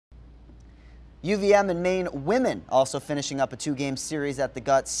UVM and Maine women also finishing up a two-game series at the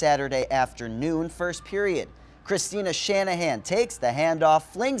Gut Saturday afternoon. First period, Christina Shanahan takes the handoff,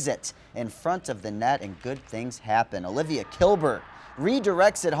 flings it in front of the net, and good things happen. Olivia Kilburg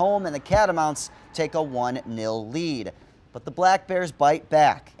redirects it home, and the Catamounts take a 1-0 lead. But the Black Bears bite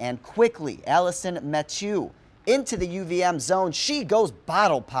back, and quickly, Allison Mathieu into the UVM zone. She goes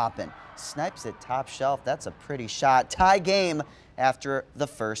bottle popping, snipes it top shelf. That's a pretty shot. Tie game after the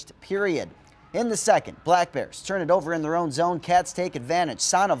first period. In the second, Black Bears turn it over in their own zone. Cats take advantage.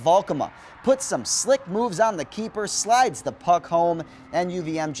 Sana Volkema puts some slick moves on the keeper, slides the puck home, and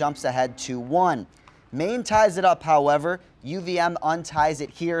UVM jumps ahead 2-1. Maine ties it up, however. UVM unties it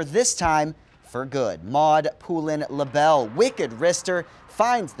here, this time for good. Maud Poulin-LaBelle, wicked wrister,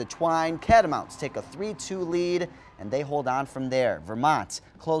 finds the twine. Catamounts take a 3-2 lead, and they hold on from there. Vermont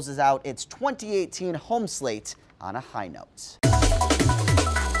closes out its 2018 home slate on a high note.